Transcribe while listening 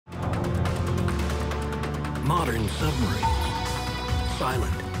Modern submarines.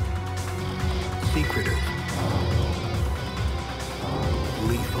 Silent. Secretive.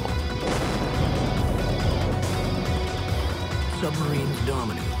 Lethal. Submarines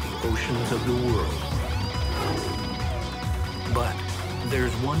dominate the oceans of the world. But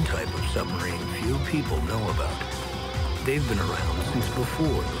there's one type of submarine few people know about. They've been around since before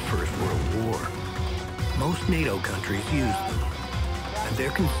the First World War. Most NATO countries use them, and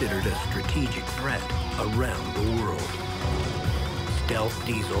they're considered a strategic threat around the world. Stealth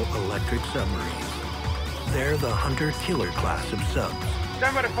diesel electric submarines. They're the hunter-killer class of subs.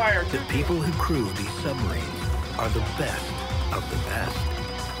 Stand by to fire. The people who crew these submarines are the best of the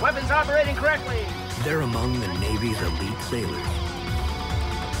best. Weapons operating correctly. They're among the Navy's elite sailors.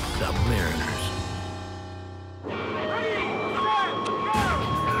 Submariners.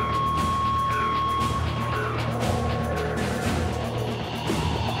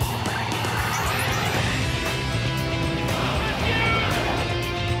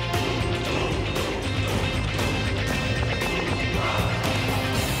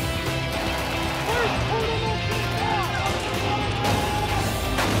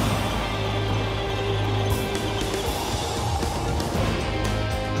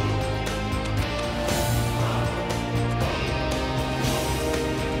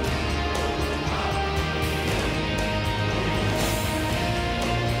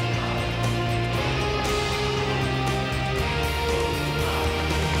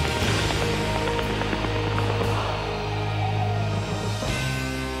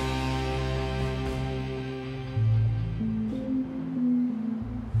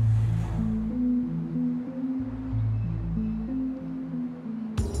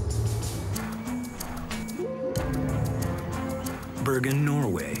 Bergen,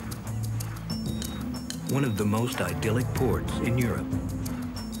 Norway, one of the most idyllic ports in Europe.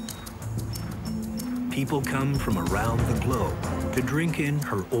 People come from around the globe to drink in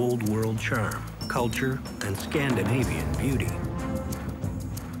her old world charm, culture, and Scandinavian beauty.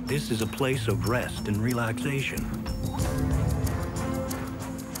 This is a place of rest and relaxation.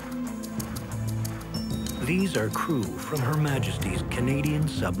 These are crew from Her Majesty's Canadian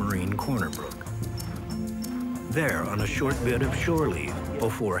submarine Cornerbrook. They're on a short bit of shore leave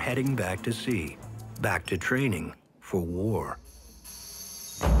before heading back to sea, back to training for war.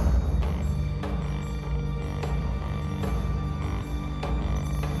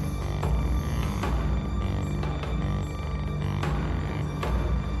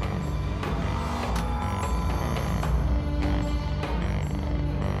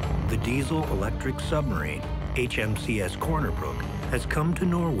 The diesel-electric submarine, HMCS Cornerbrook, has come to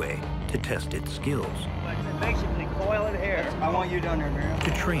Norway to test its skills. Basically coil it here. I want you down there, Miriam.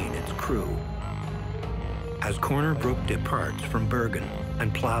 To train its crew. As Cornerbrook departs from Bergen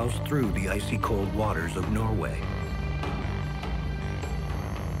and plows through the icy cold waters of Norway,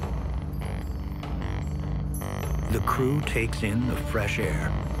 the crew takes in the fresh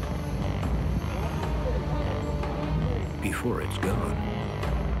air before it's gone.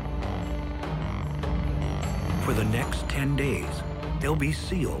 For the next 10 days, they'll be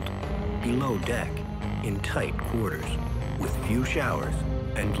sealed below deck in tight quarters with few showers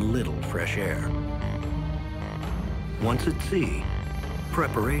and little fresh air. Once at sea,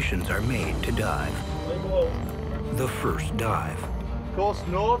 preparations are made to dive. The first dive. Course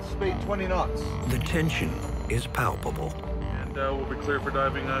north, speed 20 knots. The tension is palpable. And we'll be clear for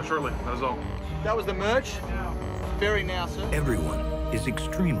diving shortly, that is all. That was the merge? Ferry now, sir. Everyone is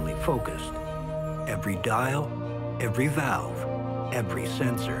extremely focused. Every dial, every valve, every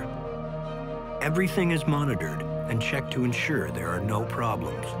sensor. Everything is monitored and checked to ensure there are no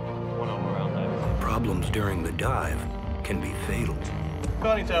problems. Problems during the dive can be fatal.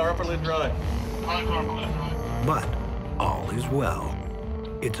 Conning tower, upper lid drive. But all is well.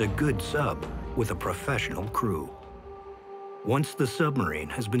 It's a good sub with a professional crew. Once the submarine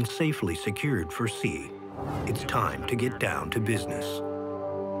has been safely secured for sea, it's time to get down to business.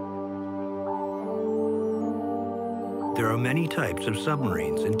 There are many types of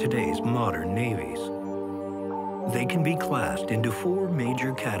submarines in today's modern navies. They can be classed into 4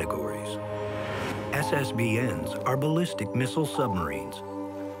 major categories. SSBNs are ballistic missile submarines.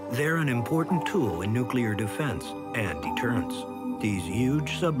 They're an important tool in nuclear defense and deterrence. These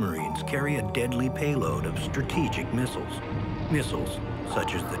huge submarines carry a deadly payload of strategic missiles. Missiles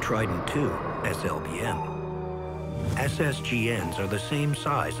such as the Trident II SLBM. SSGNs are the same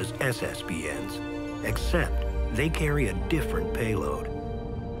size as SSBNs, except they carry a different payload.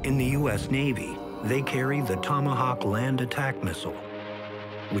 In the US Navy, they carry the Tomahawk land attack missile,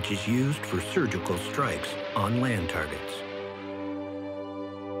 which is used for surgical strikes on land targets.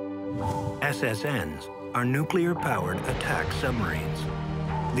 SSNs are nuclear-powered attack submarines.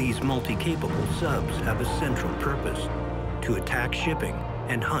 These multi-capable subs have a central purpose: to attack shipping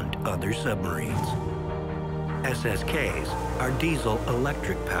and hunt other submarines. SSKs are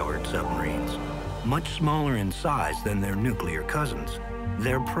diesel-electric-powered submarines. Much smaller in size than their nuclear cousins,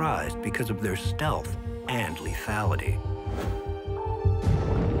 they're prized because of their stealth and lethality.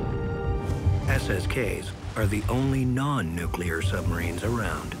 SSKs are the only non-nuclear submarines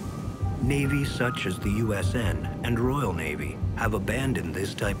around. Navies such as the USN and Royal Navy have abandoned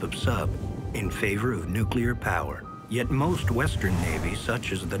this type of sub in favor of nuclear power. Yet most Western navies,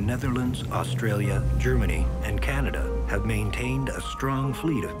 such as the Netherlands, Australia, Germany, and Canada, have maintained a strong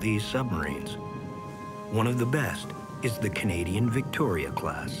fleet of these submarines. One of the best is the Canadian Victoria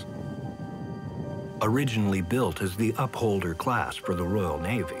class. Originally built as the Upholder class for the Royal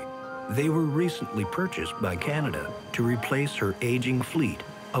Navy, they were recently purchased by Canada to replace her aging fleet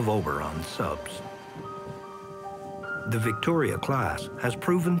of Oberon subs. The Victoria class has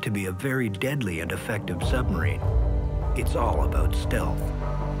proven to be a very deadly and effective submarine. It's all about stealth.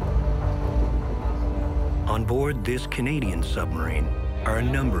 On board this Canadian submarine are a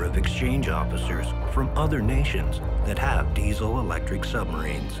number of exchange officers from other nations that have diesel-electric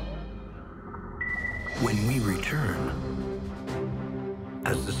submarines. When we return,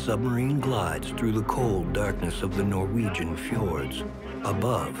 as the submarine glides through the cold darkness of the Norwegian fjords,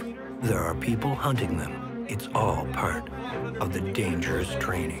 above, there are people hunting them. It's all part of the dangerous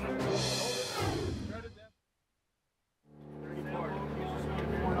training.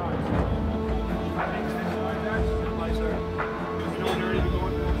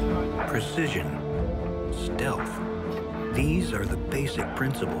 Precision, stealth, these are the basic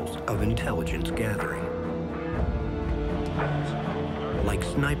principles of intelligence gathering. Like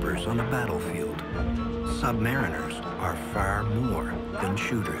snipers on a battlefield, submariners are far more than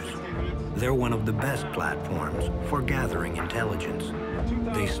shooters. They're one of the best platforms for gathering intelligence.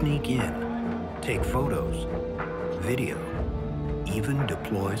 They sneak in, take photos, video, even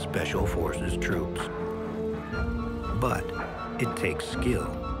deploy special forces troops. But it takes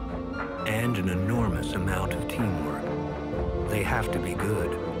skill and an enormous amount of teamwork. They have to be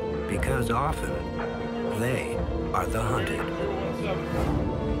good because often they are the hunted.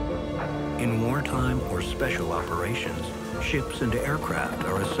 In wartime or special operations, ships and aircraft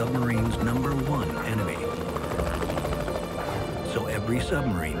are a submarine's #1 enemy. So every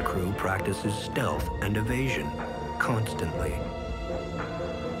submarine crew practices stealth and evasion constantly,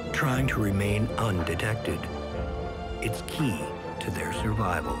 trying to remain undetected. It's key to their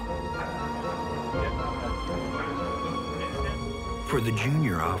survival. For the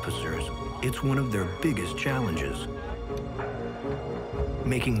junior officers, it's one of their biggest challenges,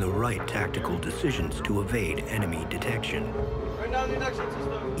 making the right tactical decisions to evade enemy detection.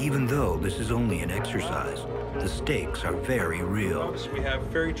 Even though this is only an exercise, the stakes are very real. We have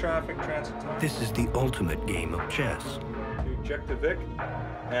ferry traffic, transit time. This is the ultimate game of chess. To check the Vic,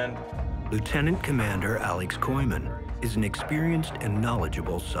 and Lieutenant Commander Alex Koyman is an experienced and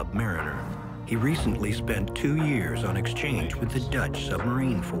knowledgeable submariner. He recently spent 2 years on exchange with the Dutch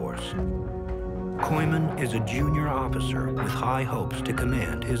submarine force. Koyman is a junior officer with high hopes to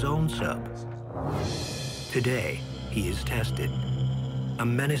command his own sub. Today, he is tested. A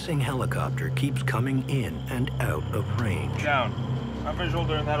menacing helicopter keeps coming in and out of range. down. Our visual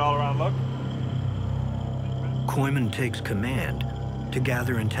during that all-around look. Koyman takes command to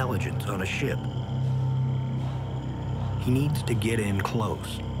gather intelligence on a ship. He needs to get in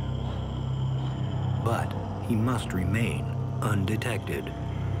close, but he must remain undetected.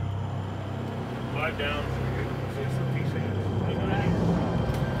 5 down.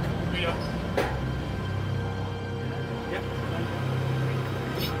 3 up. Yep.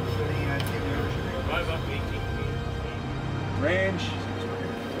 5 up, 18 feet. Range.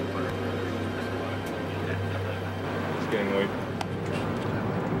 It's getting late.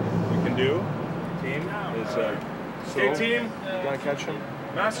 We can do, team, is hey team, You gotta catch him.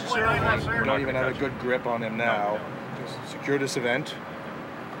 master serial. We don't even have a good grip on him now. Just secure this event.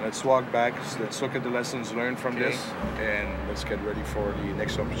 Let's walk back. Let's look at the lessons learned from this, and let's get ready for the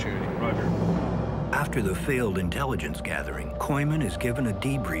next opportunity. Roger. After the failed intelligence gathering, Koyman is given a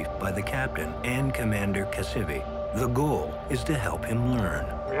debrief by the captain and Commander Kasivi. The goal is to help him learn.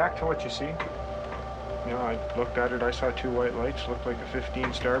 React to what you see. You know, I looked at it, I saw 2 white lights, looked like a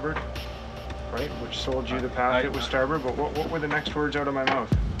 15 starboard, right? Which told you the path it was starboard, but what were the next words out of my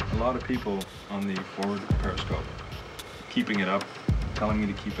mouth? A lot of people on the forward periscope, keeping it up, telling me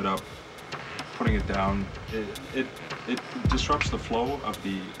to keep it up, putting it down. It disrupts the flow of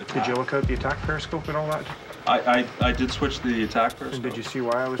the attack. Did you look out the attack periscope and all that? I did switch to the attack periscope. And did you see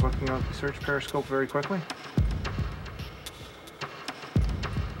why I was looking out the search periscope very quickly?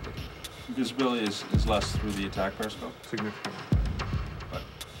 Visibility is less through the attack periscope. Significantly. But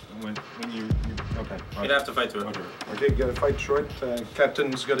when you okay. You'd have to fight through it. Okay. Okay, you gotta fight through it.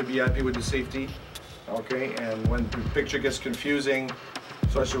 Captain's gotta be happy with the safety. Okay, and when the picture gets confusing,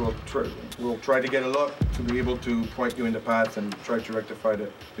 so we'll try to get a look to be able to point you in the path and try to rectify the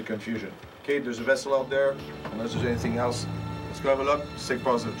confusion. Okay, there's a vessel out there. Unless there's anything else, let's go have a look. Let's take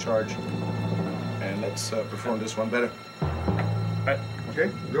positive charge, and let's perform this one better. All right. Okay,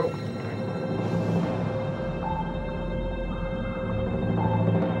 go.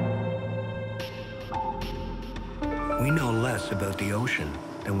 We know less about the ocean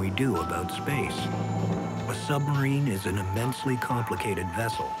than we do about space. A submarine is an immensely complicated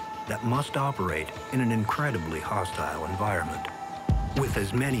vessel that must operate in an incredibly hostile environment, with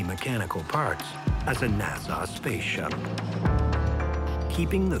as many mechanical parts as a NASA space shuttle.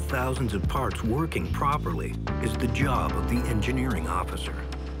 Keeping the thousands of parts working properly is the job of the engineering officer.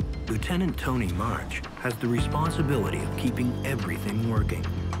 Lieutenant Tony March has the responsibility of keeping everything working.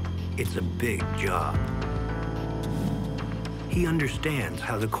 It's a big job. He understands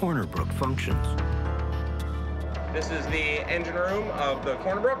how the Corner Brook functions. This is the engine room of the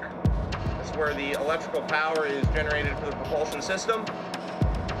Corner Brook. This is where the electrical power is generated for the propulsion system.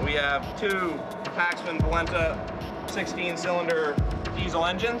 We have two Paxman Valenta 16-cylinder diesel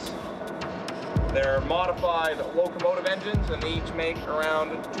engines. They're modified locomotive engines, and they each make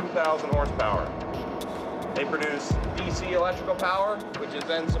around 2,000 horsepower. They produce DC electrical power, which is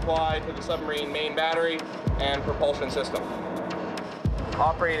then supplied to the submarine main battery and propulsion system.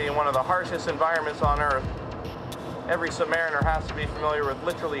 Operating in one of the harshest environments on Earth, every submariner has to be familiar with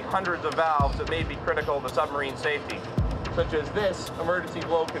literally hundreds of valves that may be critical to submarine safety, such as this emergency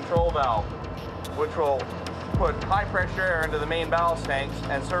blow control valve, which will put high pressure air into the main ballast tanks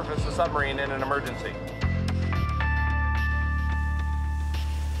and surface the submarine in an emergency.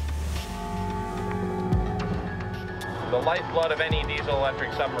 The lifeblood of any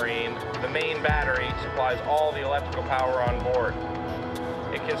diesel-electric submarine, the main battery supplies all the electrical power on board.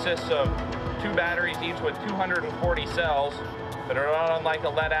 It consists of two batteries, each with 240 cells that are not unlike a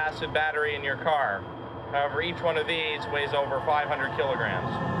lead-acid battery in your car. However, each one of these weighs over 500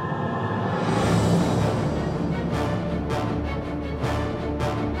 kilograms.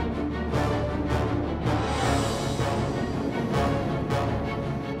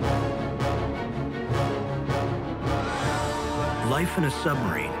 Life in a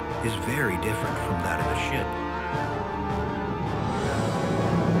submarine is very different from that of a ship.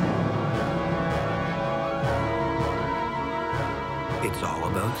 It's all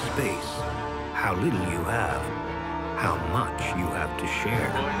about space, how little you have, how much you have to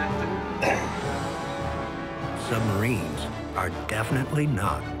share. Submarines are definitely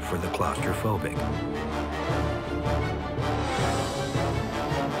not for the claustrophobic.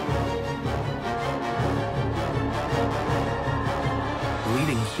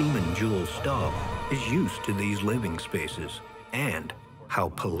 Leading seaman Jules Staub is used to these living spaces and how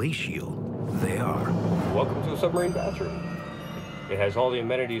palatial they are. Welcome to the submarine bathroom. It has all the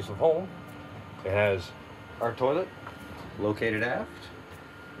amenities of home. It has our toilet located aft,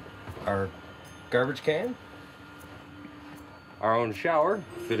 our garbage can, our own shower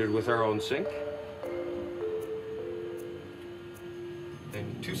fitted with our own sink,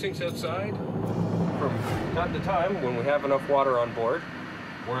 and two sinks outside. From time to time, when we have enough water on board,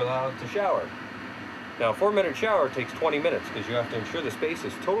 we're allowed to shower. Now, a 4-minute shower takes 20 minutes because you have to ensure the space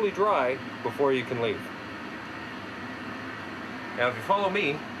is totally dry before you can leave. Now, if you follow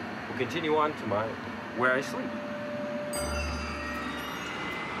me, we'll continue on to where I sleep.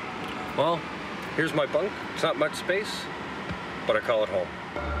 Well, here's my bunk. It's not much space, but I call it home.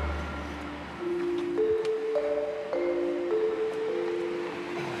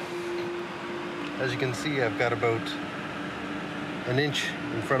 As you can see, I've got about an inch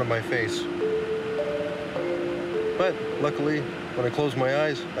in front of my face. But luckily, when I close my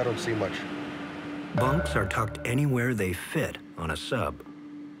eyes, I don't see much. Bunks are tucked anywhere they fit on a sub,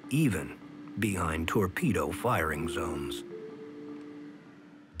 even behind torpedo firing zones.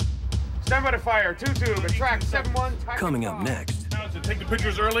 Stand by to fire, 2-2, track 7-1. Coming up next, Now to take the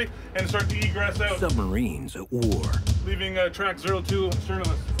pictures early and start the egress out. submarines at war. Leaving track 02, stern of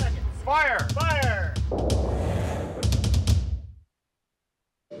us. Fire! Fire!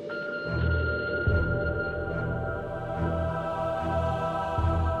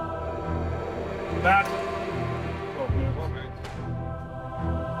 That.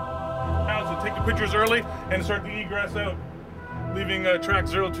 Now to take the pictures early and start the egress out. Leaving track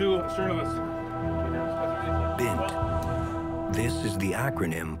 02, stern of us. This is the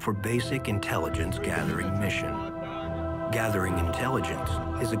acronym for Basic Intelligence Gathering Mission. Gathering intelligence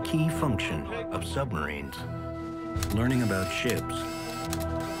is a key function of submarines. Learning about ships,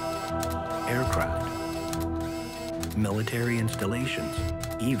 aircraft, military installations,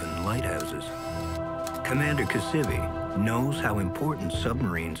 even lighthouses. Commander Kasivi knows how important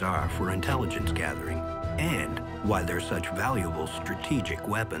submarines are for intelligence gathering and why they're such valuable strategic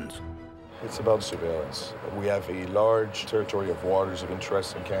weapons. It's about surveillance. We have a large territory of waters of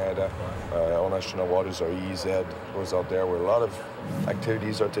interest in Canada. International waters, our EEZ goes out there where a lot of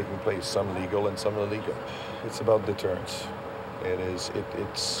activities are taking place, some legal and some illegal. It's about deterrence. It's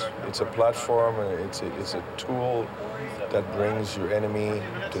a platform, it's a tool that brings your enemy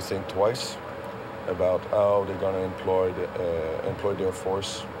to think twice about how they're going to employ their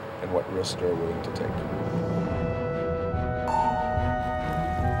force and what risks they're willing to take.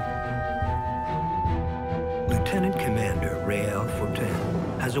 Lieutenant Commander Rael Fortin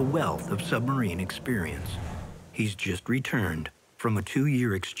has a wealth of submarine experience. He's just returned from a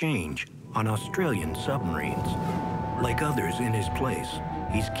 2-year exchange on Australian submarines. Like others in his place,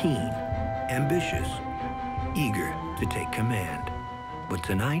 he's keen, ambitious, eager to take command. But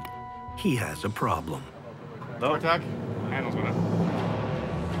tonight, he has a problem. No attack. Handles with it.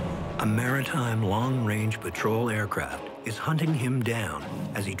 A maritime long-range patrol aircraft is hunting him down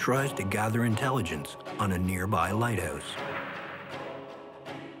as he tries to gather intelligence on a nearby lighthouse.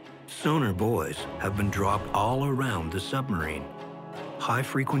 Sonar buoys have been dropped all around the submarine.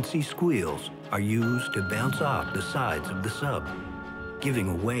 High-frequency squeals are used to bounce off the sides of the sub, giving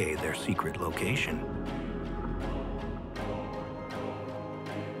away their secret location.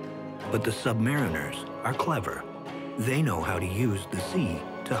 But the submariners are clever. They know how to use the sea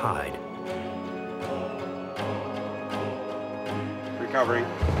to hide. Recovery.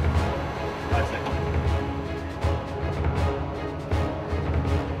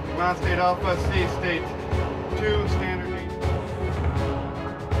 Command state Alpha, sea state 2, standard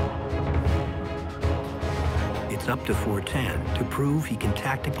 8. It's up to Fortin to prove he can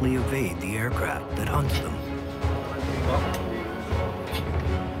tactically evade the aircraft that hunts them.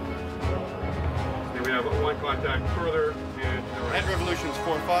 Then we have one contact further and head revolutions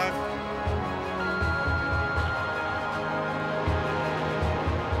 4-5.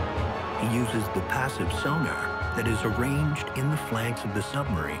 He uses the passive sonar that is arranged in the flanks of the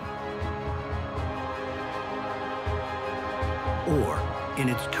submarine, or in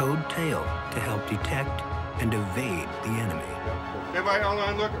its towed tail to help detect and evade the enemy. Everybody all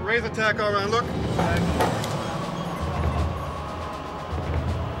around look. Raise attack all around look.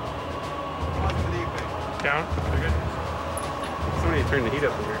 Down. Very good. Somebody turned the heat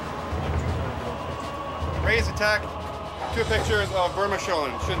up in here. Raise attack. 2 pictures of Burma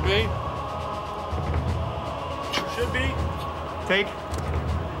showing. Should be. Should be. Take.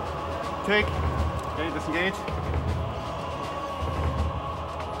 Take. Okay, disengage.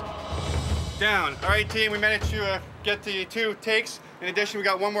 Down. All right, team, we managed to get the 2 takes. In addition, we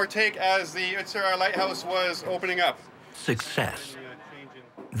got 1 more take as the Utsura lighthouse was opening up. Success.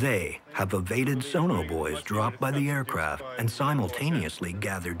 They have evaded sonobuoys dropped by the aircraft and simultaneously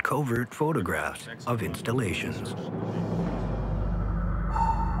gathered covert photographs of installations.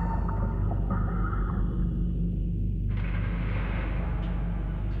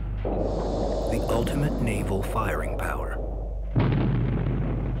 The ultimate naval firing power.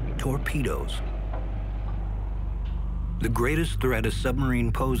 Torpedoes. The greatest threat a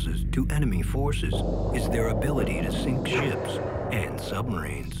submarine poses to enemy forces is their ability to sink ships and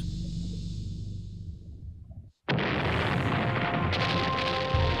submarines.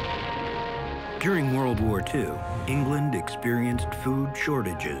 During World War II, England experienced food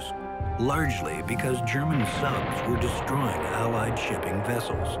shortages, largely because German subs were destroying Allied shipping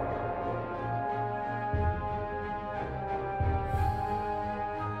vessels.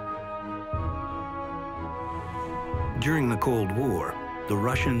 During the Cold War, the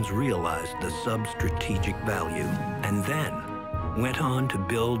Russians realized the sub's strategic value and then went on to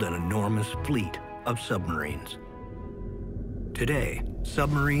build an enormous fleet of submarines. Today,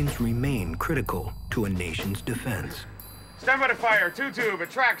 submarines remain critical to a nation's defense. Stand by to fire. 2-tube.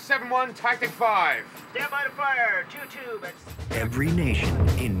 Attract 7-1. Tactic 5. Stand by to fire. 2-tube. Every nation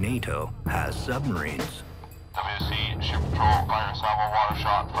in NATO has submarines. WC, ship patrol, fire salvo water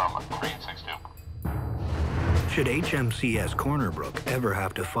shot from Green 6-2. Should HMCS Cornerbrook ever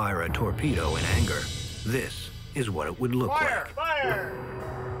have to fire a torpedo in anger, this is what it would look like. Fire!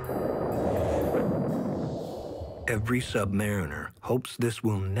 Every submariner hopes this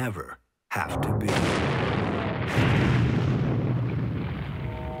will never have to be.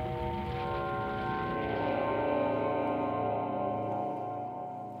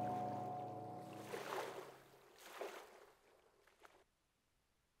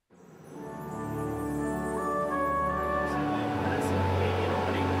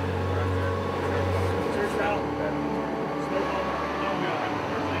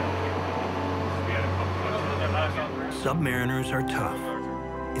 Submariners are tough.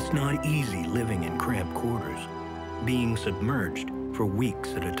 It's not easy living in cramped quarters, being submerged for weeks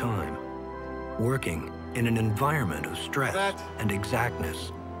at a time, working in an environment of stress and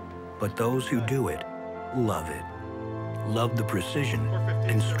exactness. But those who do it love it. Love the precision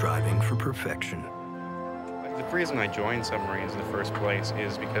and striving for perfection. The reason I joined Submarines in the first place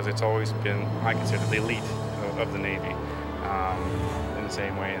is because it's always been, I consider, the elite of the Navy. In the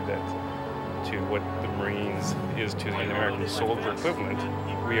same way that to what the Marines is to the American soldier equivalent,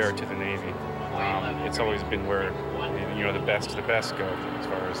 we are to the Navy. It's always been where, you know, the best of the best go as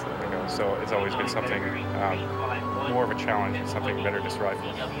far as that goes. So it's always been something more of a challenge and something better to strive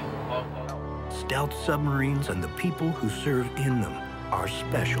for. Stealth submarines and the people who serve in them are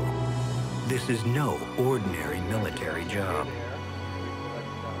special. This is no ordinary military job.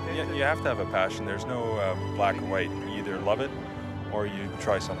 You have to have a passion. There's no black or white. You either love it or you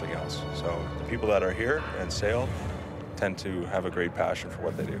try something else. So the people that are here and sail tend to have a great passion for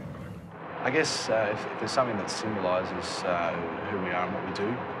what they do. I guess if there's something that symbolises who we are and what we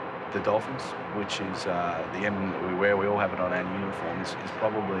do, the dolphins, which is the emblem that we wear, we all have it on our uniforms, is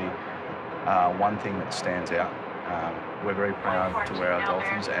probably one thing that stands out. We're very proud to wear our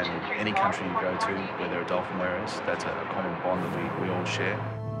dolphins, and any country you go to where there are dolphin wearers, that's a common bond that we all share.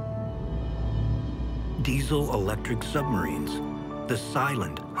 Diesel-electric submarines, the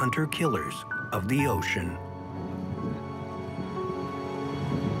silent hunter-killers of the ocean.